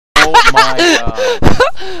Oh my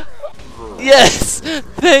god. Yes!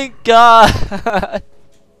 Thank God!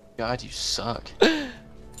 God, you suck.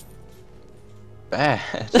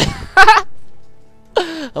 Bad.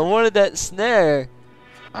 I wanted that snare.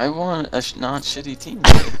 I want a non-shitty team.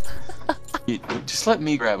 Just let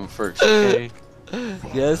me grab him first, okay?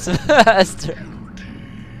 Yes, master.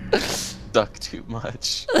 Suck too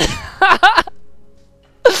much.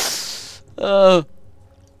 Oh.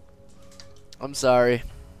 I'm sorry.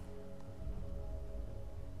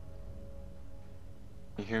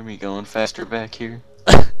 You hear me going faster back here?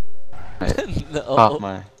 No. Pop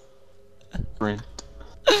my sprint.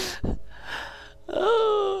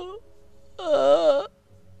 Oh.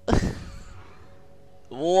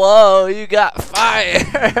 Whoa, you got fire!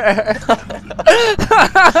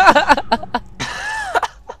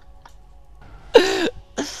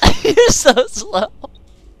 You're so slow.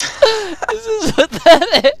 This is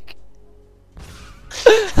pathetic.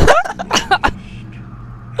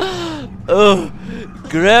 Oh,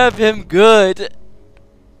 grab him good.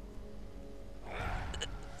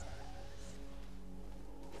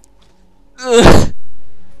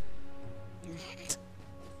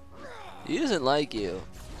 He doesn't like you.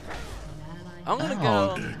 I'm gonna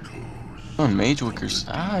go. Going Mage Wickers.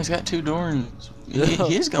 Ah, he's got 2 Dorns.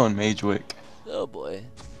 He is going Mage Wick. Oh boy.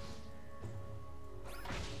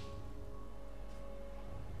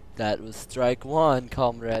 That was strike 1,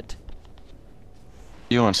 comrade.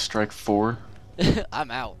 You want strike 4?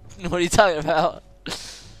 I'm out. What are you talking about?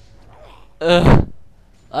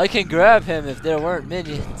 I can grab him if there weren't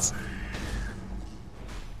minions.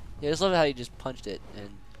 Yeah, I just love how you just punched it and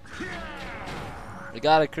we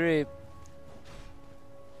got a creep.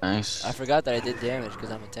 Nice. I forgot that I did damage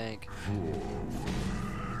because I'm a tank.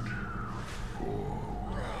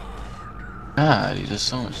 God, he does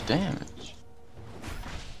so much damage.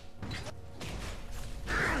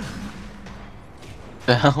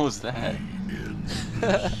 The hell was that?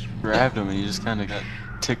 Grabbed him and he just kind of got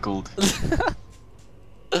tickled.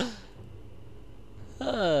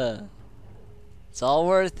 It's all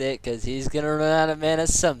worth it because he's gonna run out of mana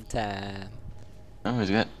sometime. Oh, he's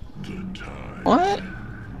got. What?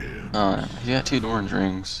 Oh, he got 2 orange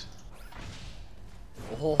rings.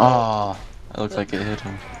 Oh, that looks like it hit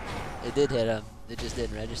him. It did hit him. It just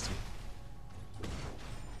didn't register.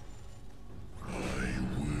 I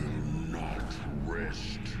will not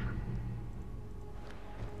rest.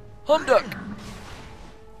 Humduck!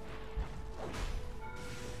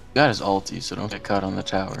 Got his ulti, so don't get caught on the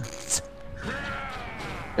tower.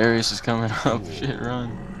 Darius is coming up. Shit,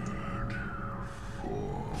 run.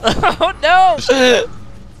 Oh no!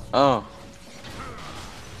 Oh.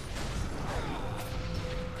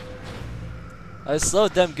 I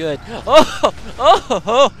slowed them good. Oh! Oh!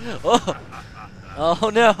 Oh! Oh! Oh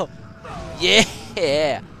no!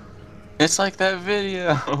 Yeah! It's like that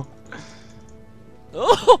video.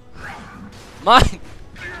 Oh! Mine!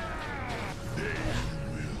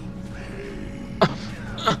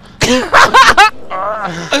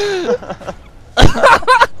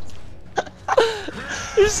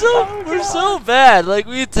 We're so bad. Like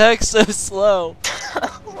we attack so slow.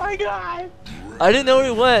 Oh my god. I didn't know where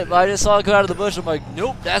he went, but I just saw it come out of the bush. I'm like,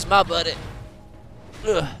 nope, that's my buddy.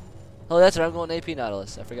 Ugh. Oh, that's right. I'm going AP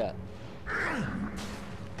Nautilus. I forgot.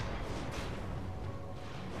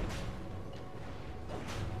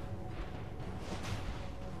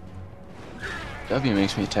 W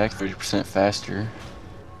makes me attack 30% faster.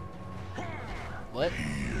 What?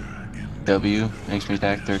 W makes me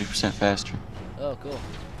attack 30% faster. Oh, cool.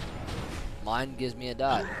 Mine gives me a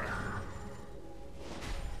dot.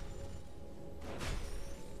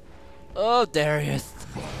 Oh, Darius.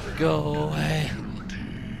 Go away.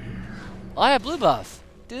 Oh, I have blue buff.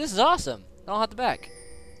 Dude, this is awesome. I don't have to back.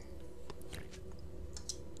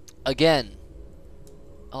 Again.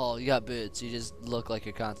 Oh, you got boots. You just look like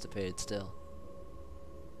you're constipated still.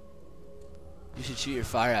 You should shoot your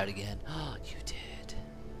fire out again. Oh, you did.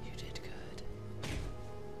 You did good.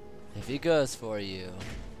 If he goes for you.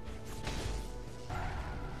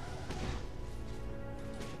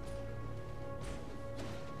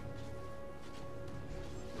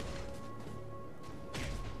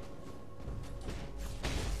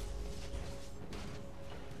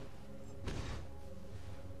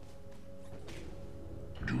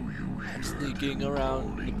 I'm sneaking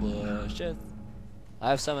around the bushes.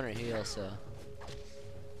 I have summoner heal, so.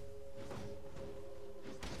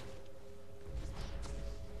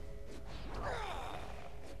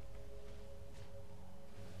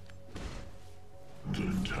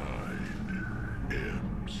 The tide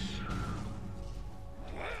ebbs.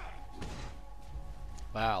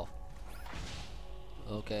 Wow.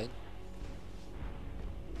 Okay.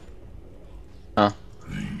 Huh?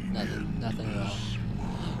 Nothing at all.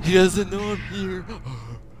 He doesn't know I'm here.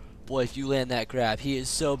 Boy, if you land that grab, he is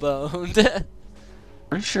so boned.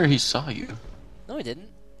 Pretty sure he saw you. No, he didn't.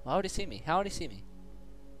 Why would he see me? How would he see me?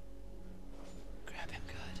 Grab him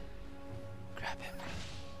good. Grab him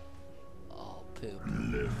good. Oh, poop.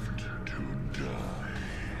 Left to die.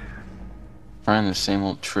 Trying the same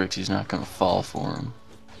old tricks, he's not gonna fall for him.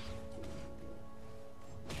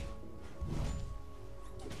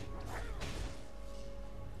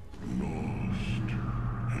 Lost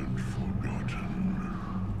and forgotten.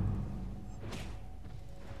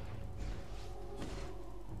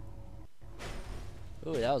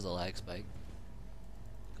 Ooh, that was a lag spike.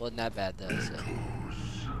 Wasn't that bad though. So.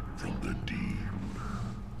 Echoes from the deep.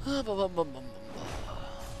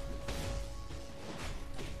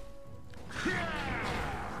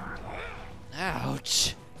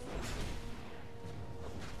 Ouch.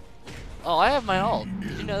 Oh, I have my ult.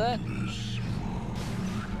 Did you know that?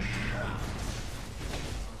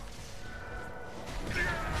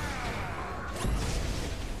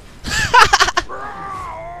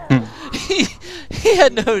 he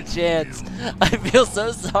had no chance. I feel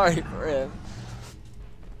so sorry for him.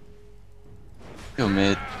 Go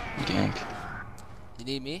mid, gank. You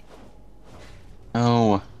need me?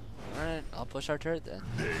 No. Alright, I'll push our turret then.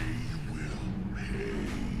 They will pay.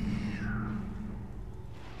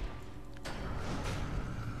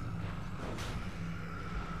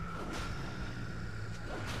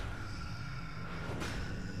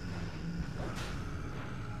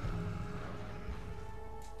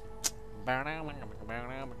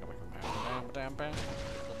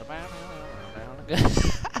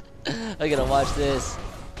 I gotta watch this.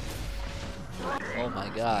 Oh my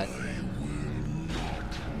god.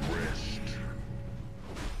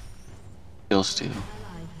 Kill steal.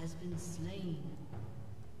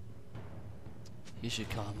 You should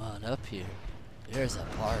come on up here. There's a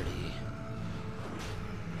party.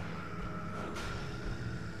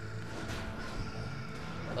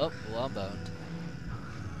 Oh, well, I'm boned.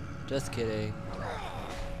 Just kidding.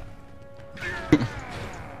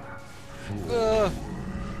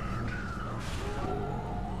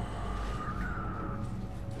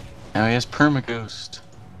 Now he has permaghost.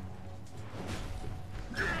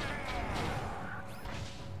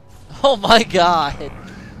 Oh my god!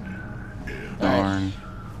 Darn.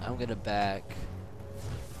 I'm gonna back.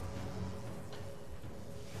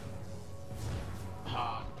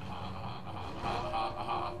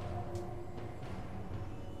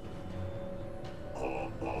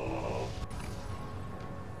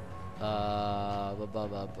 Ba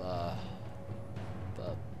ba ba.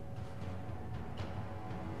 Ba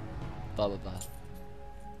ba ba ba.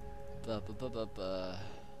 Ba ba ba ba ba.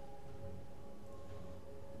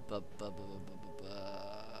 Ba ba ba ba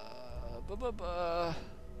ba ba ba.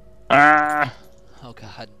 Ah! Oh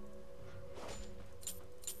god.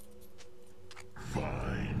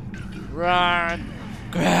 Find the Run!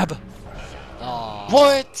 Grab! Oh.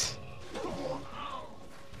 What?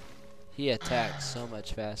 He attacked so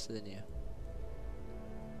much faster than you.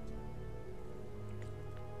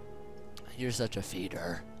 You're such a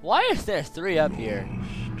feeder. Why are there 3 up here?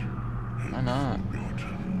 Why not?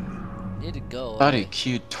 You need to go I thought he away.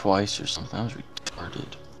 queued twice or something. That was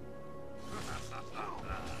retarded.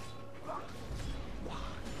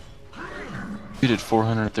 He did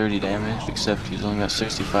 430 damage, except he's only got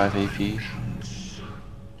 65 AP.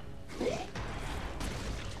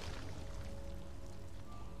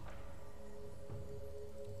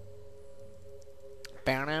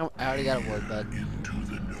 I already got a word, bud. into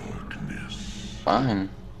the darkness. Fine.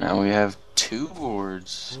 Now we have 2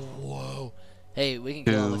 wards. Whoa. Hey, we can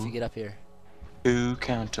kill him if 2. you get up here. 2,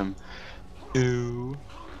 count them. 2.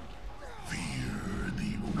 Fear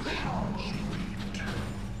the ocean's weight.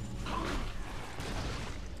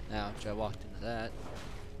 Ouch, I walked into that.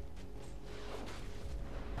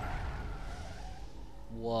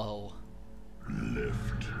 Whoa.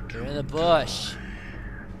 Left They're in the bush.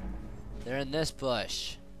 They're in this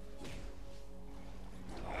bush.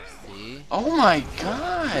 See? Oh my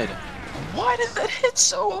god! Why did that hit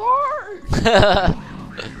so hard?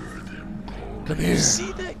 Come Did here. you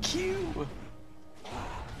see that cue?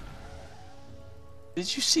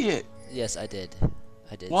 Did you see it? Yes, I did.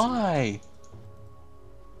 I did. Why?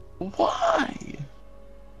 Why?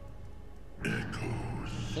 I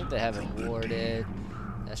think they have it warded.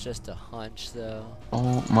 That's just a hunch, though.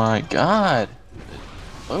 Oh my god.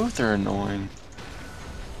 Both are annoying.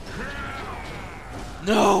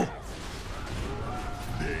 No!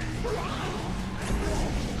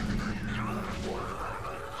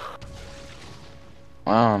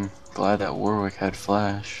 Wow, I'm glad that Warwick had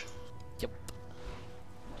flash. Yep.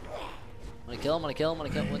 I'm gonna kill him, I'm gonna kill him, I'm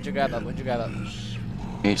gonna kill him. When's your grab up? When's your grab up?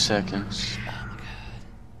 8 seconds. Oh my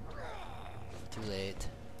god. Too late.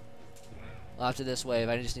 Well, after this wave,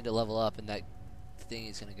 I just need to level up and that thing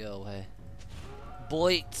is gonna go away.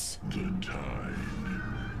 Boits!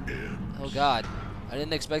 Oh god. I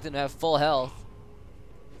didn't expect him to have full health.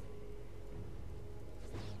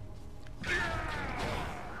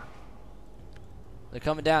 They're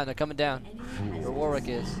coming down, they're coming down. Where Warwick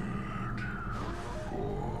is.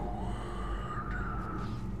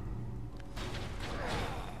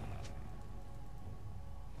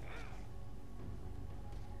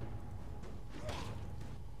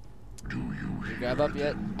 Did you grab up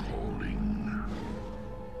yet?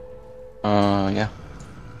 Yeah.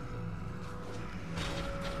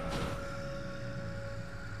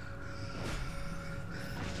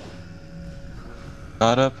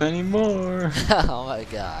 Not up anymore. Oh my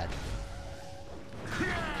god.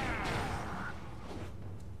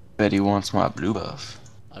 Bet he wants my blue buff.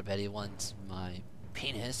 I bet he wants my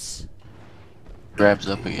penis. Grabs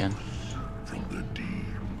up again.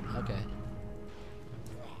 Okay.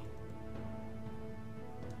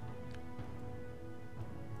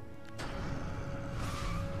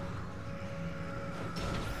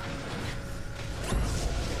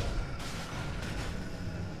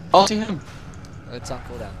 Ulti him. It's on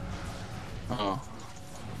cooldown. Oh.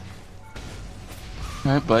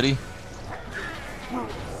 Alright, buddy.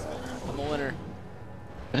 I'm a winner.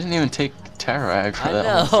 I didn't even take Tarag for I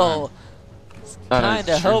that whole know. time. Thought I'd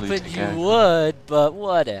Kinda surely hoping take you Aggro. would, but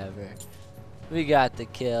whatever. We got the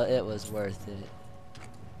kill. It was worth it.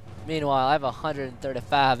 Meanwhile, I have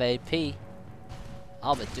 135 AP.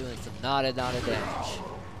 I'll be doing some naughty damage.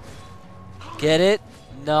 Get it?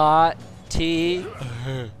 Not T.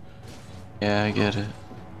 Yeah, I get it.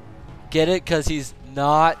 Get it? Cause he's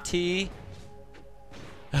not T.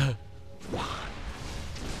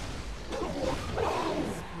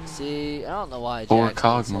 See, I don't know why. Or Jax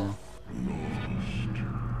Kog'Maw.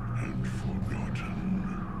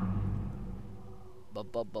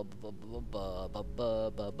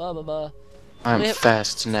 I'm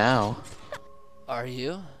fast now. Are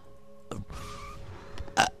you?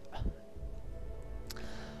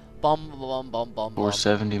 Bum bum bum bum.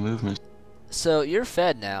 470 movement. So you're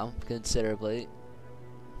fed now, considerably.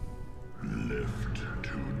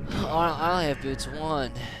 I only have boots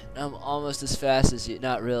 1. I'm almost as fast as you.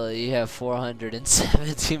 Not really. You have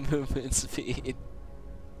 470 movement speed.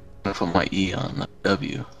 I put my E on the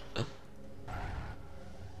W.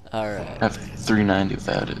 Alright. I have 390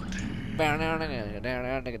 without it.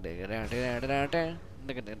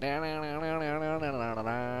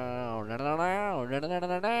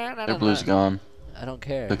 Their blue's gone. I don't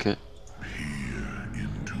care. Took it.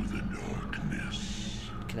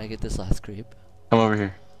 Can I get this last creep? Come over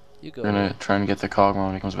here. You go. We're gonna try and get the Kog'Maw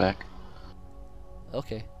when he comes back.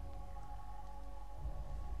 Okay.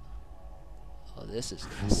 Oh, this is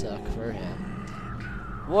gonna suck for him.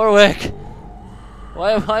 Warwick!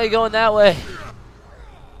 Why are you going that way?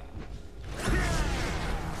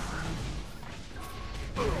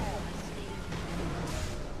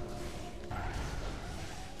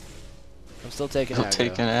 I'm still taking He'll aggro.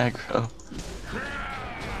 take an aggro.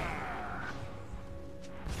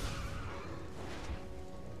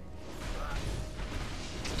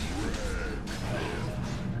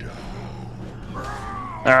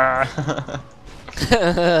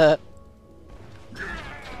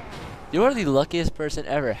 You are the luckiest person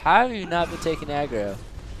ever. How have you not been taking aggro?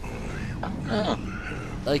 No.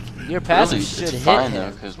 Like, your passive Really, should it's hit fine him.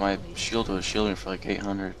 though, because my shield was shielding for like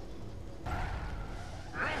 800.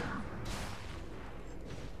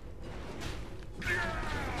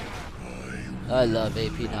 I love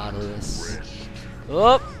AP Nautilus.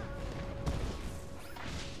 Oop!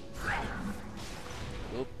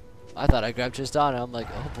 Oop. I thought I grabbed Tristana. I'm like,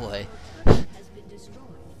 oh boy.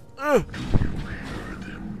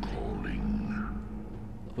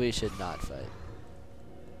 We should not fight.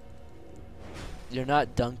 You're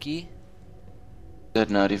not Donkey? Dead,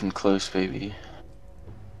 not even close, baby.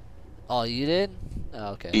 Oh, you did?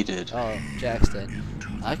 Oh, okay. He did. Oh, Jax did.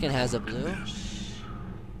 Icon has a blue?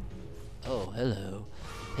 Oh, hello.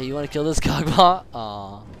 Hey, you want to kill this Kog'Maw?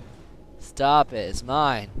 Aw. Stop it. It's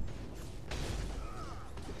mine.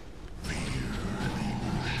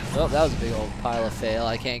 Oh, that was a big old pile of fail.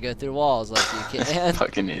 I can't go through walls like you can.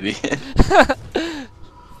 Fucking idiot.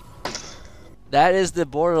 That is the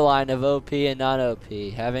borderline of OP and non-OP.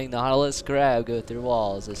 Having Nautilus grab go through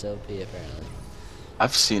walls is OP apparently.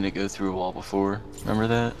 I've seen it go through a wall before. Remember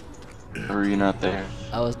that? Or were you not there?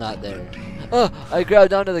 I was not there. Oh, I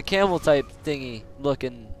grabbed onto the camel type thingy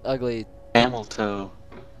looking ugly. Camel toe.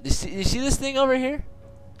 You see this thing over here?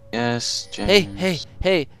 Yes, Hey, James. hey,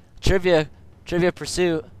 hey! Trivia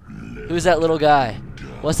pursuit. Who's that little guy?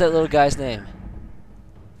 What's that little guy's name?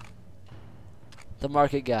 The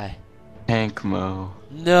market guy. Hank Mo.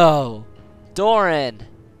 No, Doran.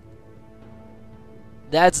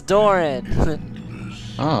 That's Doran.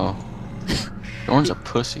 Oh. Dorn's a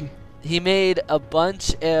pussy. He made a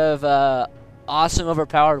bunch of awesome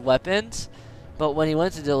overpowered weapons, but when he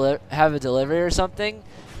went to have a delivery or something,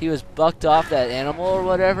 he was bucked off that animal or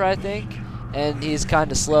whatever, I think, and he's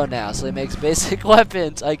kind of slow now, so he makes basic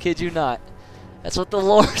weapons. I kid you not. That's what the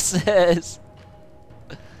lore says.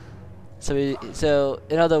 So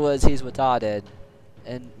in other words, he's retarded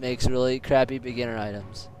and makes really crappy beginner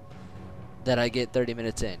items that I get 30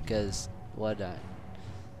 minutes in, because why not?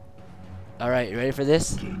 Alright, you ready for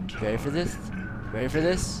this? Ready for this? Ready for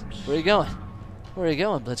this? Where are you going? Where are you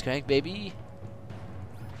going, Blitzcrank, baby?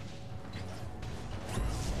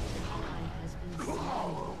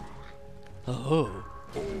 Oh.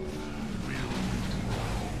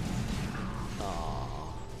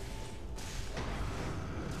 Aww.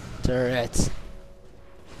 Turrets.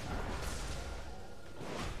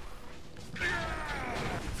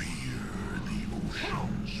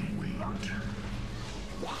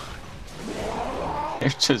 They're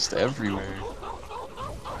just everywhere.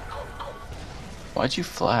 Why'd you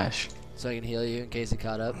flash? So I can heal you in case it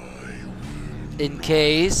caught up. In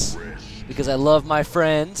case. Because I love my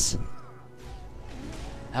friends.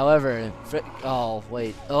 However, oh,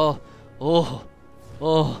 wait. Oh.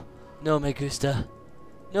 No me gusta.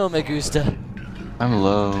 No me gusta. I'm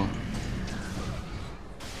low.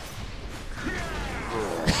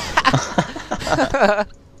 I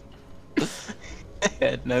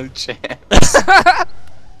had no chance.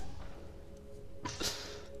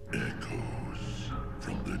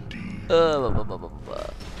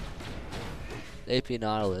 AP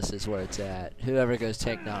Nautilus is where it's at. Whoever goes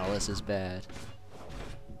tank Nautilus is bad.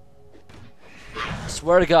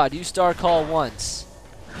 Swear to God, you star call once.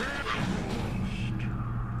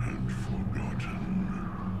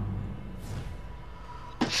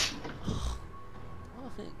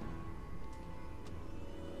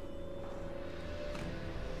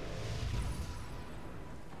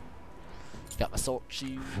 Got my sword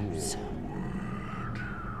shoes.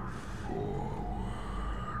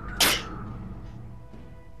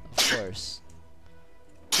 Of course.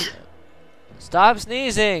 Stop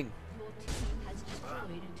sneezing!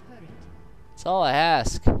 That's all I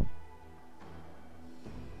ask.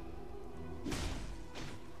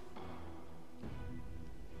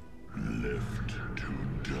 Left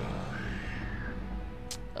to die.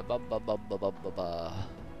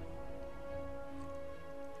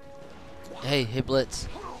 Hey Blitz.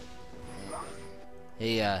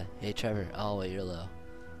 Hey Trevor. Oh wait, you're low.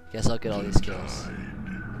 Guess I'll get all these kills.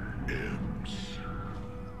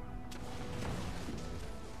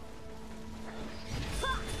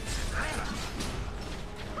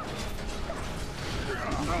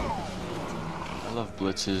 I love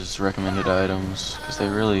Blitz's recommended items because they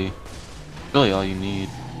really all you need.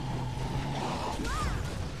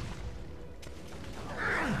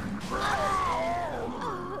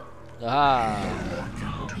 Ah.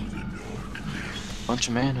 Bunch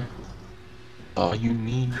of mana. All you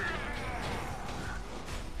need.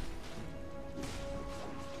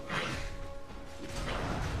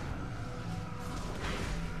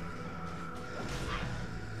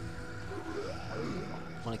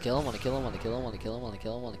 Wanna kill him, wanna kill him, wanna kill him, wanna kill him, wanna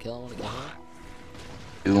kill him, wanna kill him, wanna kill him.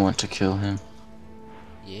 You want to kill him?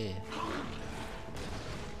 Yeah.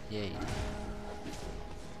 Yeah, you do.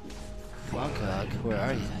 Wonka, where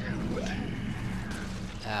are you?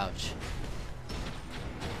 Ouch.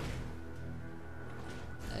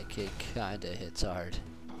 That kid kinda hits hard.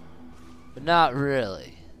 But not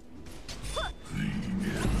really.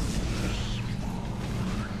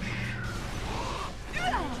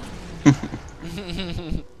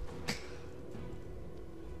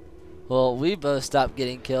 Well, we both stopped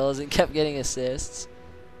getting kills and kept getting assists.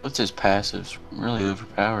 What's his passives? Really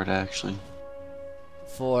overpowered, actually.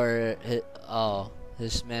 For his,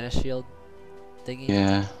 his mana shield thingy?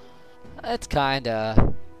 Yeah. It's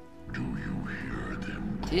kinda. Do you hear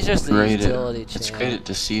them? He's just a utility champ. It's great at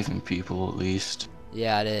deceiving people, at least.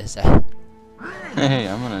 Yeah, it is. Hey,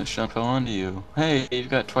 I'm gonna jump onto you. Hey, you've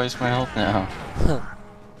got twice my health now.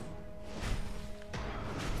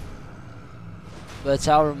 But it's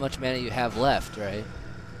however much mana you have left, right?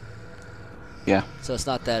 Yeah, So it's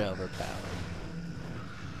not that overpowered.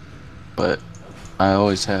 but I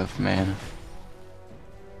always have mana.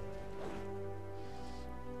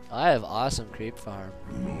 I have awesome creep farm.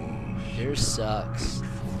 Yours sucks.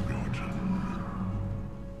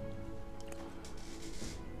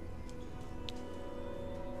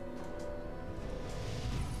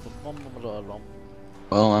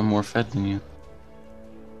 Well, I'm more fed than you.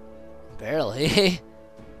 Barely.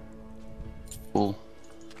 Cool.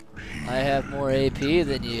 I have more AP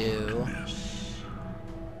than you.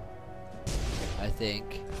 I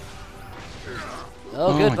think. Oh,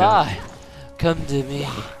 Oh my goodbye. Come to me.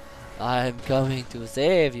 I'm coming to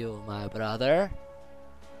save you, my brother.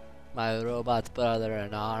 My robot brother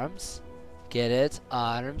in arms. Get it?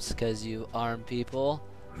 Arms, cause you arm people.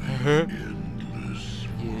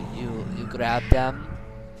 you grab them.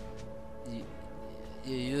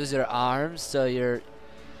 You use your arms, so you're.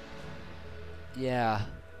 Yeah.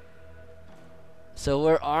 So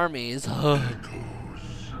we're armies.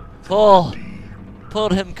 Pull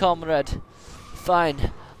him, comrade.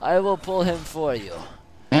 Fine, I will pull him for you.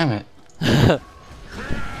 Damn it.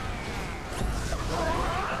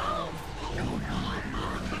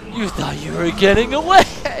 You thought you were getting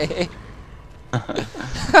away.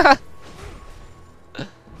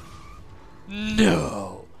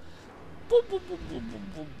 No.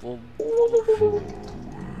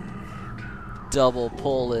 Double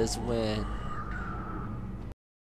pull is win.